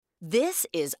This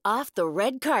is Off the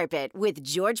Red Carpet with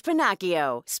George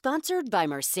Pennacchio, sponsored by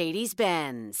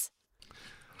Mercedes-Benz.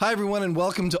 Hi, everyone, and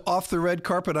welcome to Off the Red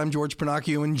Carpet. I'm George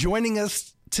Pennacchio, and joining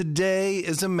us today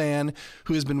is a man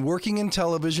who has been working in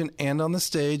television and on the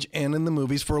stage and in the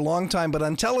movies for a long time, but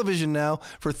on television now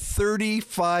for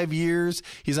 35 years.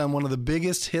 He's on one of the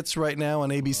biggest hits right now on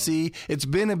ABC. It's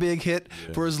been a big hit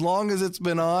for as long as it's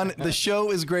been on. The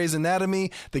show is Grey's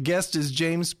Anatomy. The guest is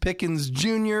James Pickens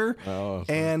Jr.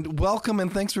 And welcome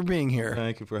and thanks for being here.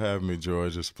 Thank you for having me,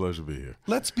 George. It's a pleasure to be here.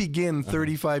 Let's begin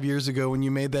 35 years ago when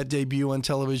you made that debut on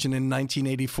television in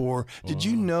 1984. Did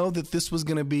you know that this was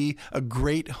going to be a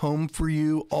great home for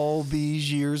you all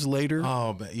these years later?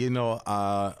 Oh,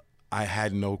 I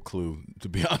had no clue, to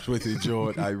be honest with you,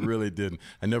 George. I really didn't.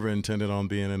 I never intended on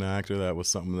being an actor. That was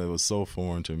something that was so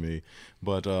foreign to me.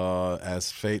 But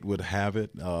as fate would have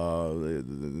it,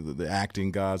 the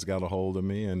acting gods got a hold of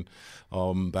me. And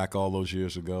back all those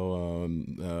years ago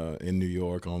in New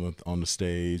York on the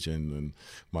stage, and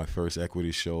my first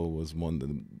equity show was one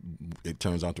that it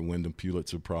turns out to win the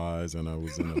Pulitzer Prize, and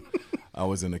I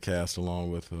was in the cast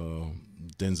along with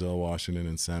Denzel Washington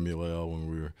and Samuel L.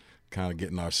 when we were kind of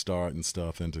getting our start and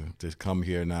stuff, and to come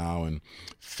here now and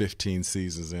 15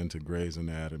 seasons into Grey's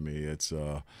Anatomy, it's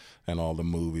and all the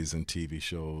movies and TV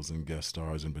shows and guest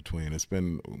stars in between. It's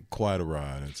been quite a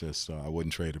ride. It's just I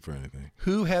wouldn't trade it for anything.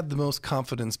 Who had the most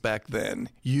confidence back then?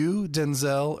 You,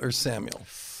 Denzel, or Samuel?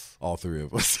 All three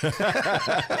of us.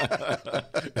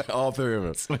 All three of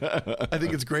us. I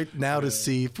think it's great now to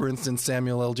see, for instance,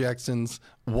 Samuel L. Jackson's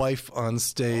wife on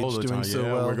stage doing so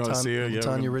well. We're going to see her.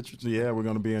 Tanya Richardson. Yeah, we're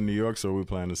going to be in New York, so we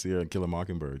plan to see her at Kill a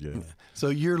Mockingbird. Yeah. So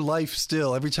your life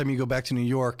still, every time you go back to New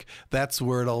York, that's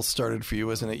where it all started for you,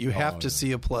 isn't it? You have to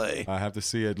see a play. I have to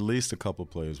see at least a couple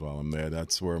of plays while I'm there.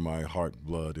 That's where my heart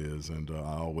blood is, and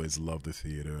I always love the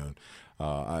theater. And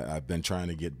I've been trying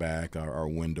to get back. Our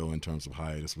window in terms of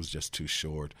hiatus was just too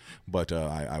short, but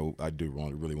I do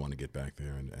really want to get back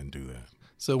there and do that.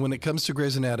 So when it comes to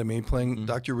Grey's Anatomy, playing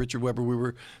Dr. Richard Weber, we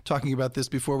were talking about this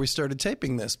before we started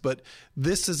taping this, but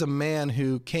this is a man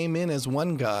who came in as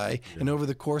one guy, and over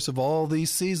the course of all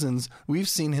these seasons, we've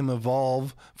seen him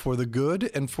evolve for the good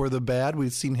and for the bad.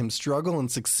 We've seen him struggle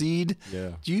and succeed.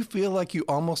 Yeah. Do you feel like you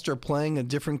almost are playing a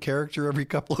different character every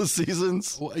couple of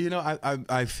seasons? Well,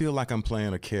 I feel like I'm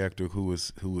playing a character who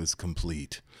is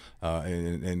complete,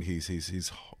 and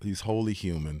he's wholly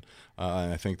human.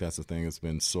 And I think that's the thing that's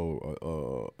been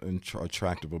so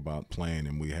attractive about playing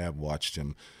him. We have watched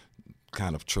him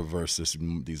kind of traverse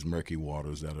these murky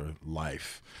waters that are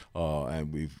life,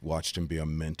 and we've watched him be a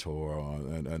mentor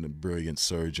and a brilliant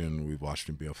surgeon. We've watched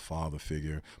him be a father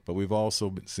figure, but we've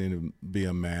also seen him be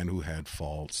a man who had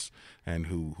faults and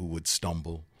who would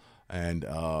stumble. And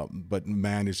but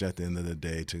managed at the end of the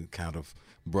day to kind of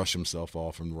brush himself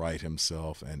off and right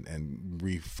himself and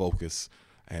refocus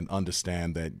and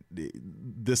understand that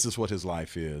this is what his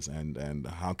life is, and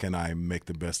how can I make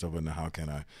the best of it, and how can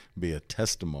I be a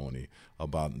testimony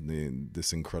about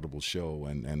this incredible show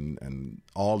and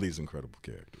all these incredible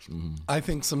characters. Mm-hmm. I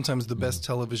think sometimes the best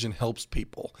television helps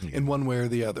people in one way or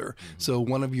the other. So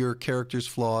one of your character's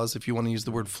flaws, if you want to use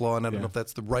the word flaw, and I don't know if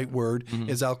that's the right word,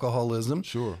 is alcoholism.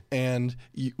 Sure. And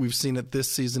we've seen it this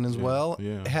season as well.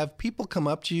 Yeah. Have people come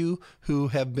up to you who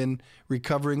have been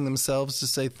recovering themselves to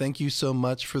say thank you so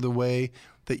much for the way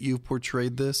that you've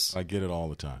portrayed this? I get it all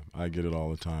the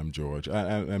time. George.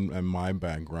 And my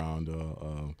background,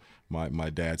 my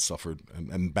dad suffered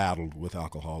and battled with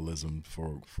alcoholism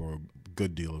for a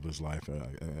good deal of his life.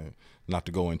 Not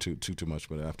to go into too much,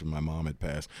 but after my mom had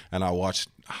passed, and I watched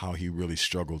how he really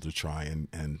struggled to try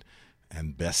and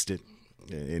best it.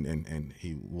 And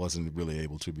he wasn't really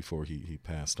able to before he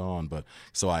passed on. But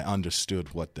so I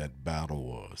understood what that battle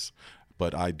was.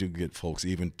 But I do get folks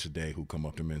even today who come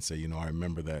up to me and say, I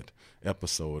remember that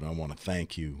episode. And I want to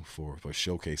thank you for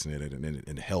showcasing it, and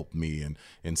it helped me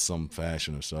in some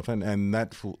fashion or stuff. And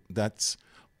that's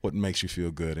what makes you feel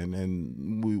good.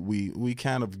 And we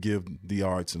kind of give the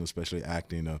arts, and especially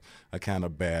acting, a kind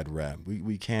of bad rap.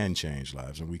 We can change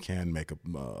lives, and we can make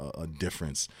a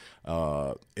difference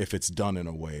if it's done in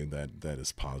a way that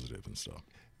is positive and stuff.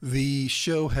 The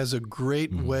show has a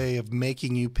great way of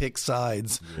making you pick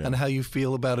sides on how you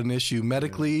feel about an issue,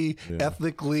 medically,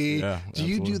 ethically. Yeah, do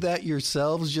you do that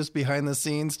yourselves, just behind the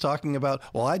scenes, talking about,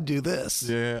 well, I'd do this?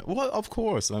 Yeah, well, of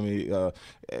course. I mean,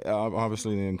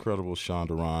 obviously the incredible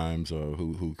Shonda Rhimes,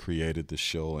 who created the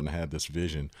show and had this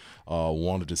vision,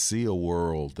 wanted to see a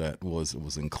world that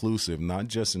was inclusive, not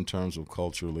just in terms of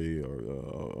culturally,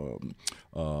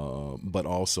 but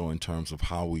also in terms of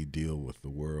how we deal with the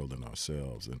world and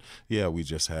ourselves. And yeah, we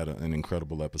just had an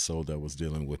incredible episode that was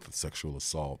dealing with sexual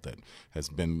assault that has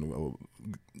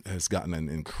gotten an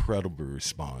incredible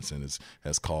response and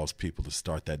has caused people to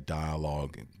start that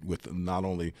dialogue with not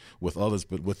only with others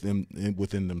but within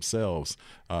themselves.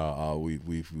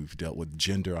 We've dealt with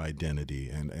gender identity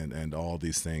and all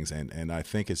these things, and I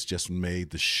think it's just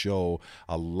made the show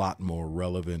a lot more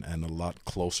relevant and a lot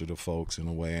closer to folks in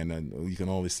a way. And you can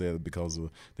only say that because of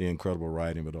the incredible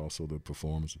writing, but also the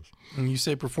performances. And you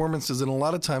say performances, and a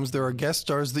lot of times there are guest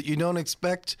stars that you don't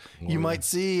expect you might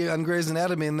see on Grey's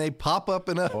Anatomy, and they pop up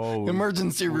in a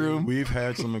emergency room. We've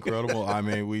had some incredible. I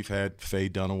mean, we've had Faye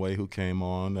Dunaway, who came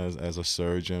on as a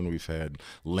surgeon. We've had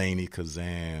Lainey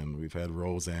Kazan. We've had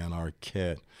Roseanne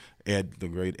Arquette. The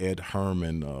great Ed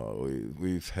Herman.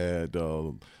 We've had.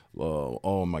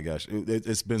 Oh my gosh,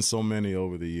 it's been so many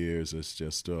over the years. It's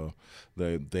just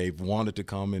they've wanted to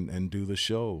come and do the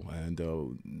show, and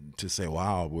to say,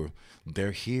 wow,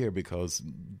 they're here because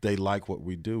they like what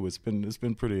we do. It's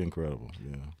been pretty incredible.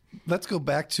 Yeah. Let's go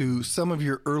back to some of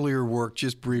your earlier work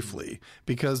just briefly,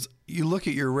 because you look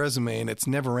at your resume and it's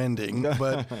never ending,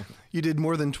 but you did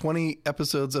more than 20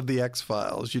 episodes of The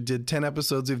X-Files. You did 10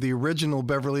 episodes of the original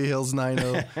Beverly Hills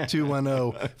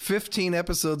 90210, 15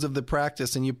 episodes of The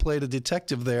Practice, and you played a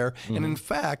detective there. Mm-hmm. And in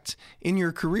fact, in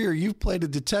your career, you've played a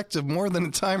detective more than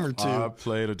a time or two. I've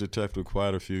played a detective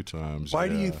quite a few times. Why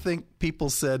do you think people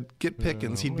said, get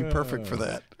Pickens, he'd be perfect for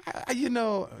that?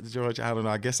 George, I don't know.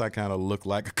 I guess I kind of look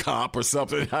like a cop or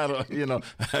something.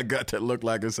 I got that look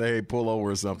like I say, hey, pull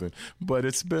over or something. But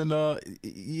it's been,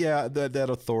 that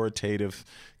authoritative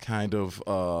kind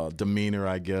of demeanor,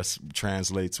 I guess,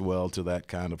 translates well to that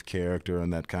kind of character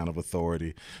and that kind of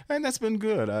authority. And that's been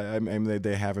good. I mean,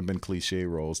 they haven't been cliche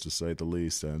roles, to say the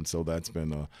least. And so that's been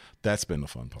the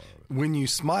fun part of it. When you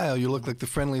smile, you look like the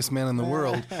friendliest man in the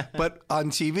world. But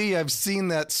on TV, I've seen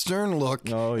that stern look.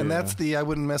 And that's the I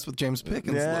wouldn't mess with James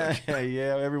Pickens look.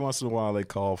 Yeah. Every once in a while, they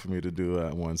call for me to do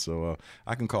that one. So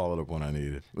I can call it up when I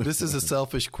need it. This is a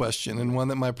selfish question, and one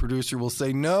that my producer will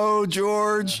say, no,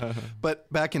 George.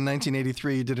 But back in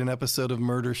 1983, you did an episode of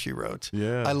Murder, She Wrote.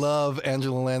 Yeah. I love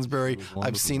Angela Lansbury.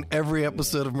 I've seen every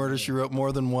episode of Murder, She Wrote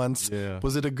more than once. Yeah.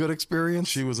 Was it a good experience?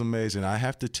 She was amazing. I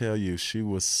have to tell you, she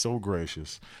was so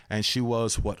gracious, and she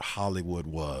was what Hollywood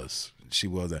was.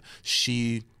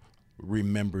 She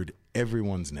remembered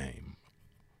everyone's name.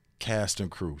 Cast and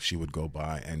crew, she would go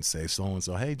by and say,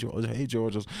 so-and-so, hey,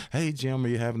 George, hey, Jim, are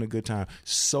you having a good time?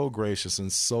 So gracious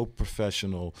and so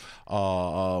professional.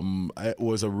 It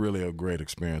was really a great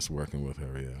experience working with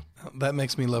her, yeah. That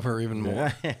makes me love her even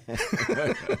more.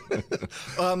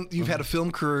 You've had a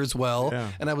film career as well,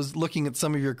 and I was looking at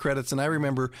some of your credits, and I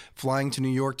remember flying to New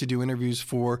York to do interviews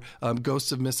for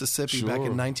Ghosts of Mississippi back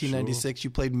in 1996. Sure.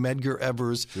 You played Medgar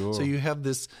Evers, so you have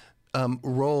this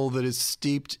role that is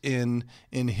steeped in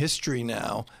history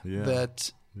now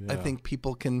that I think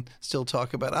people can still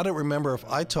talk about. I don't remember if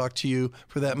I talked to you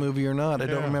for that movie or not. I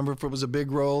don't remember if it was a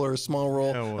big role or a small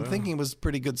role. I'm thinking it was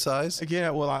pretty good size.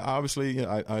 Yeah, well, I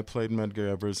played Medgar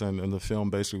Evers, and the film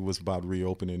basically was about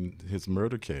reopening his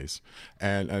murder case.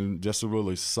 And just a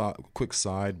really quick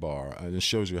sidebar, and it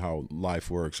shows you how life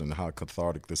works and how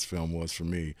cathartic this film was for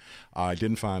me. I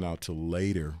didn't find out till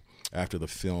later, after the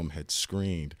film had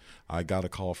screened. I got a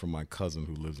call from my cousin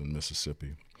who lives in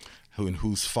Mississippi,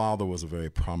 whose father was a very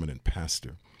prominent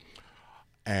pastor.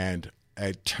 And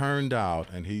it turned out,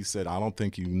 and he said, I don't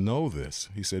think you know this.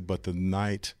 He said, but the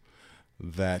night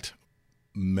that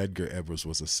Medgar Evers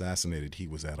was assassinated, he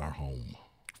was at our home.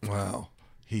 Wow.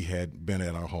 He had been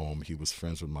at our home. He was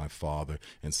friends with my father,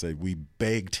 and said we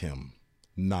begged him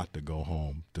not to go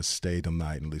home, to stay the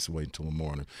night and at least wait until the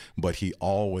morning. But he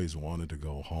always wanted to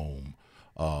go home.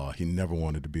 He never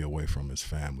wanted to be away from his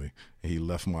family. He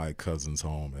left my cousin's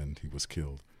home, and he was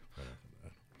killed.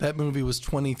 That movie was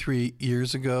 23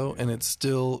 years ago, and it's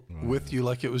still with you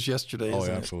like it was yesterday. Oh,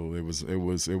 absolutely! It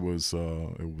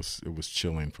was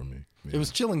chilling for me. Yeah. It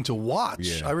was chilling to watch.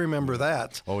 Yeah. I remember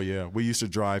that. Oh yeah, we used to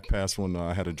drive past when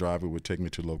I had a driver who would take me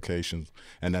to locations,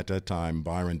 and at that time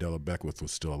Byron Della Beckwith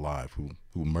was still alive, who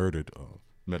murdered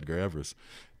Medgar Evers.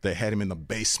 They had him in the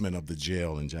basement of the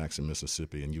jail in Jackson,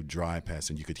 Mississippi, and you drive past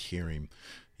and you could hear him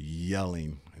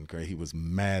yelling, and he was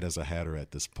mad as a hatter at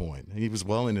this point. He was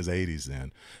well in his 80s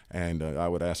then, and I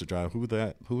would ask the driver,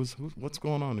 what's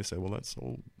going on? They say, well,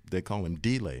 they call him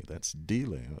Delay. That's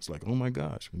Delay. And I was like, oh my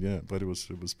gosh, yeah. But it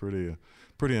was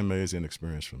pretty amazing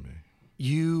experience for me.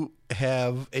 You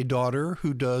have a daughter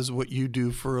who does what you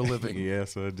do for a living.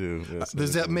 Yes, I do. Yes,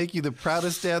 does that make you the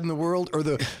proudest dad in the world, or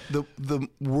the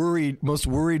most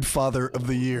worried father of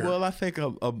the year? Well, I think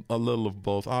a little of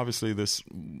both. Obviously,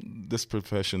 this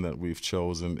profession that we've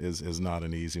chosen is not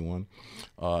an easy one.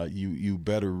 You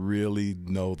better really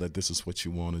know that this is what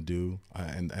you want to do,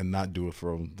 and not do it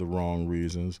for the wrong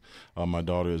reasons. My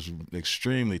daughter is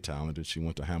extremely talented. She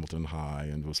went to Hamilton High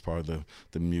and was part of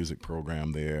the music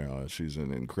program there. She's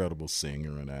an incredible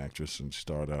singer and actress, and she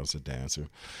started out as a dancer.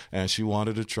 And she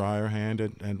wanted to try her hand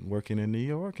at working in New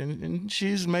York, and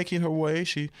she's making her way.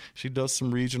 She does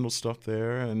some regional stuff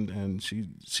there, and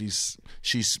she's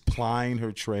plying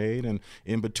her trade. And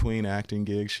in between acting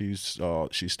gigs, she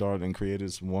started and created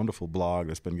this wonderful blog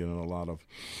that's been getting a lot of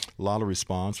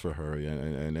response for her,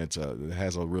 and it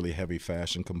has a really heavy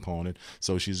fashion component.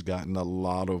 So she's gotten a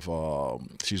lot of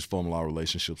she's formed a lot of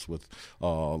relationships with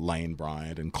Lane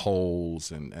Bryant and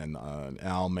Kohl's and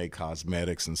Almay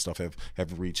Cosmetics and stuff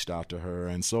have reached out to her,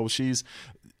 and so she's.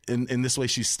 In this way,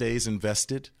 she stays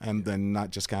invested and then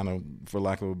not just kind of, for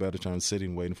lack of a better term,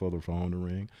 sitting waiting for the phone to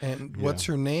ring. And what's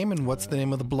her name and what's the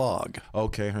name of the blog?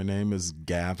 Okay, her name is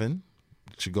Gavin.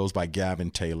 She goes by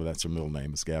Gavin Taylor. That's her middle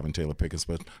name. It's Gavin Taylor Pickens,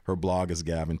 but her blog is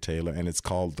Gavin Taylor, and it's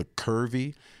called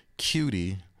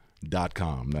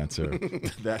thecurvycutie.com. That's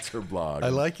her blog. I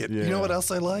like it. Yeah. You know what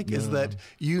else I like is that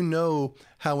you know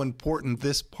how important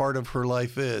this part of her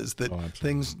life is, that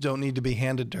things don't need to be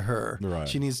handed to her. Right.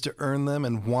 She needs to earn them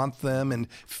and want them and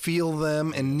feel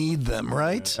them and need them,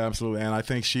 right? Yeah, absolutely. And I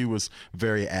think she was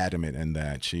very adamant in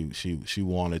that. She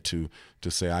wanted to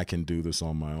say, I can do this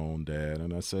on my own, Dad.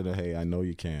 And I said, hey, I know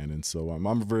you can. And so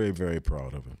I'm very, very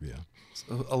proud of it. Yeah.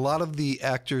 A lot of the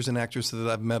actors and actresses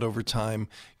that I've met over time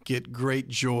get great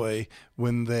joy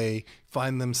when they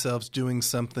find themselves doing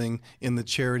something in the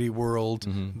charity world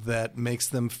that makes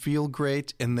them feel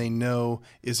great and they know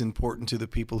is important to the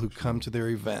people who come to their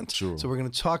event. Sure. So we're going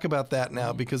to talk about that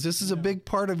now because this is a big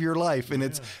part of your life, and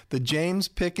it's the James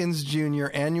Pickens Jr.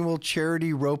 annual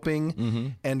charity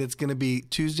roping, and it's going to be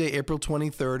Tuesday, April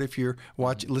 23rd if you're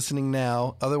listening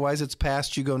now. Otherwise, it's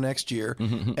past, you go next year.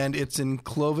 And it's in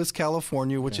Clovis,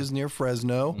 California, which is near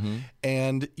Fresno.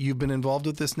 And you've been involved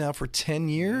with this now for 10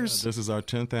 years? Yeah, this is our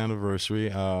 10th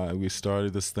anniversary. We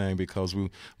started this thing because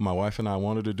my wife and I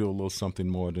wanted to do a little something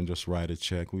more than just write a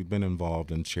check. We've been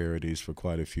involved in charities for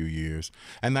quite a few years,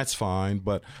 and that's fine,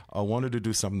 but I wanted to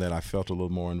do something that I felt a little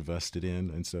more invested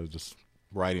in instead of just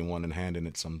writing one and handing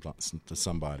it to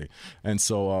somebody. And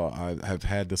so I have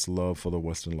had this love for the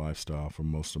Western lifestyle for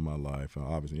most of my life.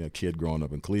 Obviously, a kid growing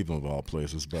up in Cleveland, of all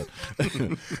places, but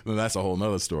that's a whole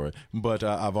nother story. But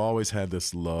I've always had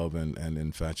this love and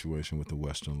infatuation with the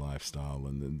Western lifestyle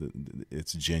and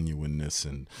its genuineness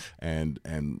and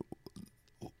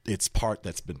its part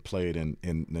that's been played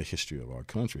in the history of our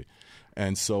country.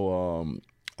 And so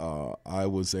I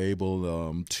was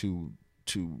able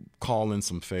to call in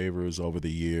some favors over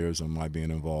the years of my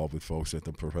being involved with folks at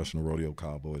the Professional Rodeo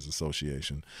Cowboys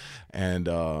Association. And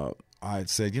I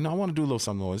said, I want to do a little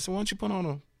something more. I said, why don't you put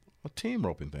on a team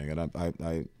roping thing? And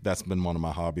I that's been one of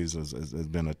my hobbies, has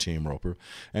been a team roper.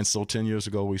 And so 10 years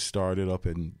ago, we started up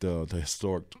in the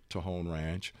historic Tejon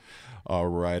Ranch,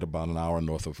 right about an hour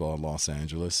north of Los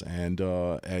Angeles. And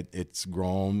it's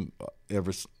grown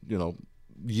ever,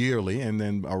 yearly, and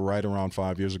then right around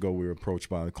 5 years ago, we were approached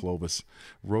by the Clovis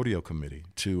Rodeo Committee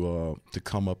to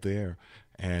come up there,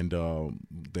 and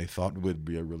they thought it would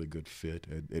be a really good fit.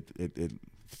 It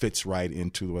fits right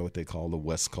into what they call the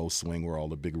West Coast swing, where all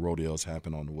the big rodeos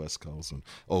happen on the West Coast, and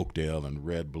Oakdale and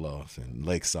Red Bluff and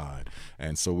Lakeside,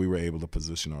 and so we were able to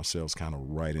position ourselves kind of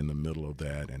right in the middle of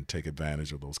that and take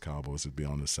advantage of those cowboys that be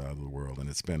on this side of the world, and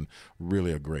it's been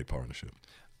really a great partnership.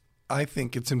 I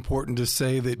think it's important to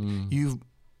say that you've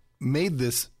made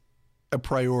this a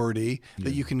priority,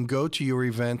 that you can go to your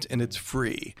event and it's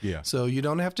free. Yeah. So you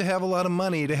don't have to have a lot of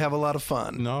money to have a lot of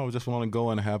fun. No, we just want to go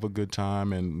and have a good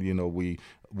time, and we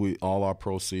all our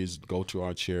proceeds go to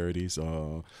our charities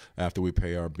after we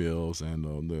pay our bills,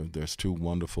 and there's two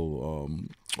wonderful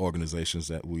organizations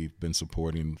that we've been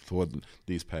supporting for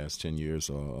these past 10 years.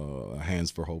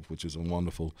 Hands for Hope, which is a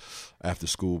wonderful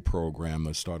after-school program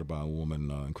that started by a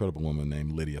woman, incredible woman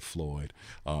named Lydia Floyd,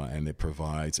 and it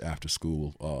provides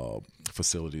after-school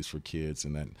facilities for kids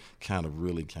in that kind of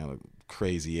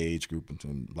crazy age group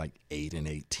between like 8 and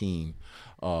 18,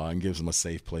 and gives them a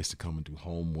safe place to come and do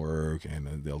homework, and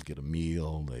they'll get a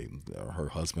meal. Her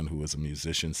husband, who is a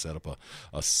musician, set up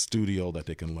a studio that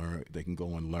they can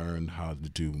go and learn how to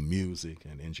do music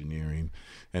and engineering.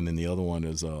 And then the other one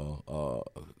is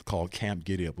called Camp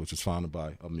Giddy Up, which was founded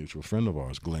by a mutual friend of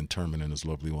ours, Glenn Turman, and his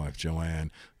lovely wife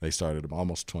Joanne. They started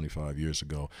almost 25 years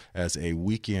ago as a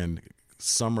weekend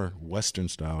summer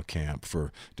Western-style camp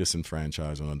for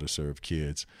disenfranchised and underserved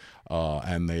kids.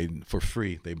 and they, for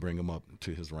free, they bring him up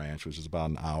to his ranch, which is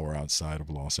about an hour outside of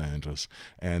Los Angeles,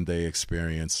 and they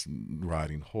experience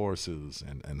riding horses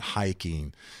and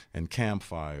hiking and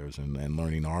campfires and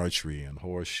learning archery and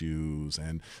horseshoes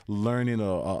and learning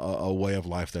a way of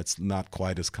life that's not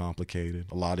quite as complicated.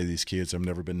 A lot of these kids have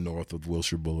never been north of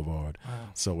Wilshire Boulevard,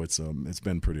 so it's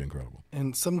been pretty incredible.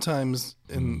 And sometimes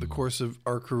in the course of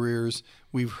our careers,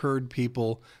 we've heard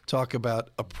people talk about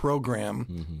a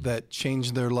program that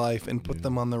changed their life and put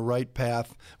them on the right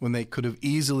path when they could have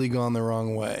easily gone the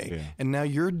wrong way. Yeah. And now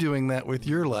you're doing that with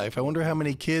your life. I wonder how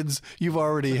many kids you've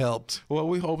already helped. Well,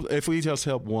 we hope if we just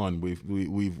help one,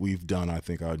 we've done, I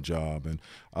think, our job. And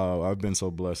I've been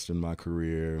so blessed in my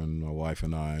career, and my wife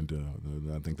and I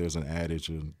think there's an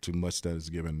adage: too much that is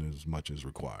given, as much as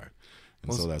required.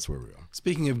 And so that's where we are.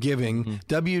 Speaking of giving,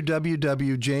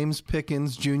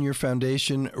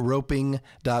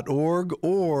 www.JamesPickensJr.FoundationRoping.org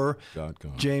or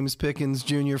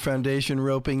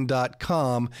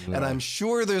JamesPickensJr.FoundationRoping.com. Yeah. And I'm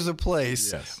sure there's a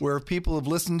place where people have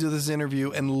listened to this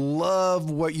interview and love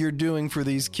what you're doing for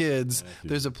these kids.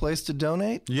 There's a place to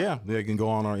donate? Yeah, they can go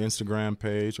on our Instagram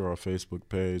page or our Facebook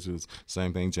page. It's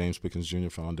same thing, James Pickens Jr.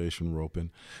 Foundation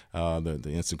Roping. The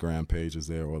Instagram page is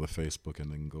there, or the Facebook,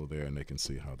 and they can go there and they can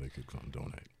see how they could come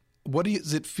donate. What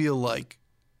does it feel like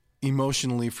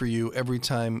emotionally for you every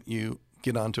time you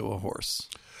get onto a horse?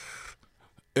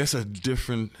 It's a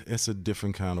different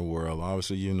kind of world.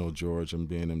 Obviously, you know, George, and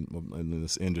being in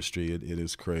this industry, it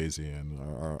is crazy, and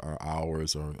our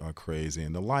hours are crazy,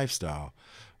 and the lifestyle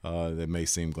that may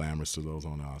seem glamorous to those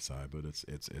on the outside, but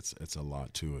it's a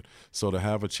lot to it. So to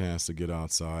have a chance to get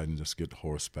outside and just get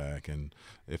horseback, and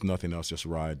if nothing else, just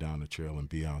ride down the trail and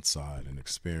be outside and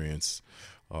experience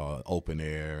open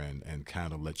air and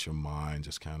kind of let your mind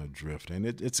just kind of drift. And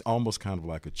it's almost kind of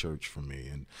like a church for me.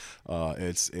 And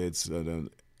it's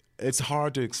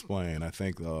hard to explain. I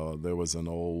think there was an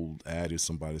old adage,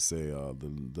 somebody say,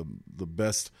 the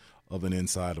best of an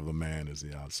inside of a man is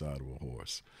the outside of a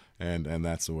horse. And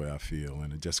that's the way I feel.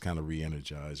 And it just kind of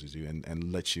re-energizes you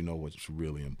and lets you know what's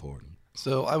really important.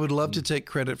 So I would love to take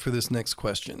credit for this next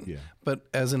question. Yeah. But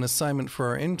as an assignment for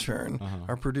our intern,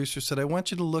 our producer said, I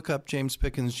want you to look up James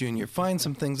Pickens Jr., find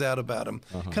some things out about him,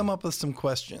 come up with some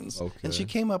questions. Okay. And she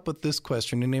came up with this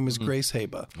question. Her name is Grace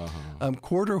Haba.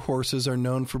 Quarter horses are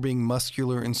known for being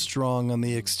muscular and strong on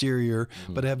the exterior,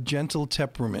 but have gentle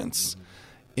temperaments.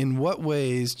 In what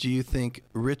ways do you think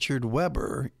Richard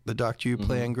Weber, the doctor you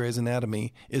play on Grey's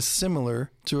Anatomy, is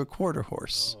similar to a quarter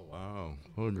horse? Oh, wow.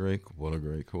 What a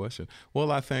great question. Well,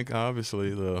 I think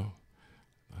obviously I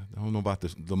don't know about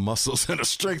the muscles and the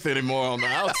strength anymore on the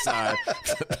outside.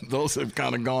 Those have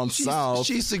kind of gone south.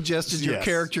 She suggested your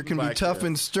character can be tough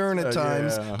and stern at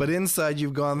times, but inside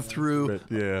you've gone through.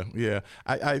 Yeah.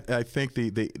 I think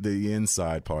the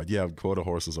inside part, quarter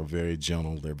horses are very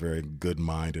gentle. They're very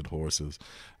good-minded horses.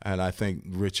 And I think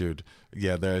Richard,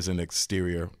 there's an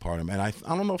exterior part of him. And I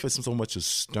don't know if it's so much as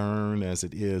stern as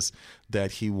it is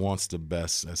that he wants the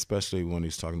best, especially when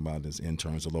he's talking about his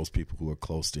interns or those people who are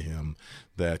close to him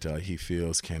that he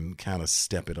feels can kind of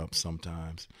step it up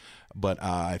sometimes. But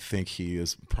I think he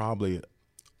is probably,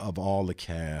 of all the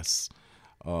casts,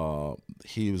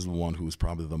 he was the one who was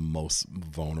probably the most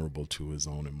vulnerable to his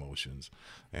own emotions.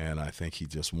 And I think he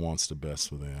just wants the best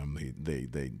for them.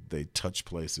 They touch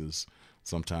places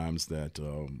sometimes that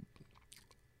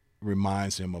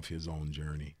reminds him of his own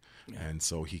journey. And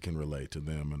so he can relate to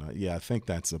them. And I think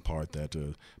that's the part that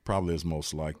probably is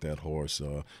most like that horse.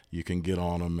 You can get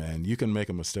on him, and you can make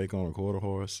a mistake on a quarter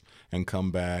horse and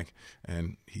come back,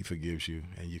 and he forgives you,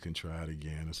 and you can try it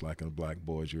again. It's like a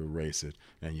blackboard. You erase it,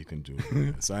 and you can do it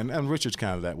again. So, and Richard's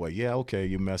kind of that way. Okay,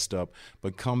 you messed up,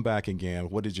 but come back again.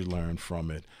 What did you learn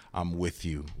from it? I'm with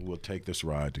you. We'll take this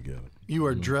ride together. You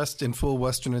are dressed in full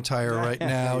Western attire right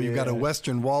now. You've got a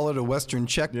Western wallet, a Western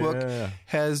checkbook.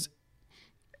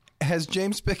 Has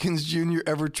James Pickens Jr.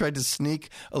 ever tried to sneak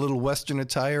a little Western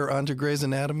attire onto Grey's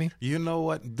Anatomy? You know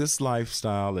what? This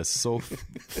lifestyle is so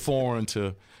foreign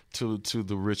to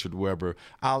the Richard Weber.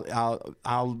 I'll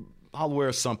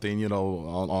wear something,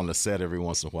 on the set every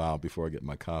once in a while before I get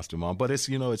my costume on. But it's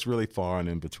really far and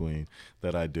in between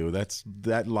that I do.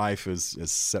 That life is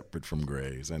separate from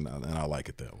Grey's, and I like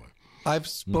it that way. I've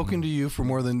spoken to you for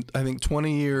more than, I think,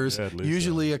 20 years,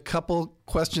 usually a couple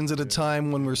questions at a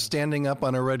time when we're standing up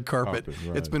on a red carpet.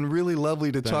 Right. It's been really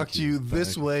lovely to talk to you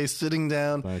this way, sitting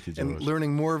down and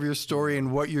learning more of your story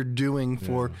and what you're doing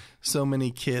for so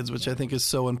many kids, which I think is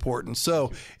so important.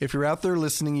 So if you're out there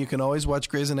listening, you can always watch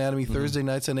Grey's Anatomy Thursday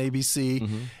nights on ABC.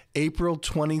 April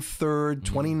 23rd,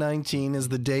 2019 is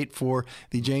the date for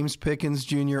the James Pickens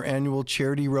Jr. annual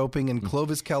charity roping in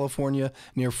Clovis, California,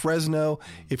 near Fresno.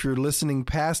 If you're listening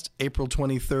past April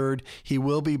 23rd, he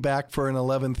will be back for an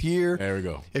 11th year. There we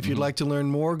go. If you'd like to learn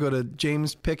more, go to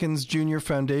James Pickens Jr.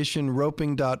 Foundation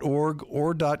roping.org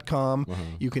or .com.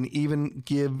 You can even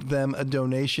give them a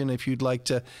donation if you'd like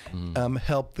to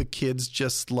help the kids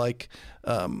just like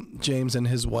James and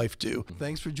his wife do.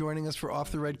 Thanks for joining us for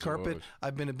Off the Red Carpet.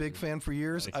 I've been a big fan for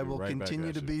years. I will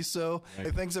continue to be so.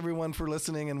 Thanks everyone for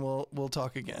listening, and we'll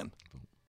talk again.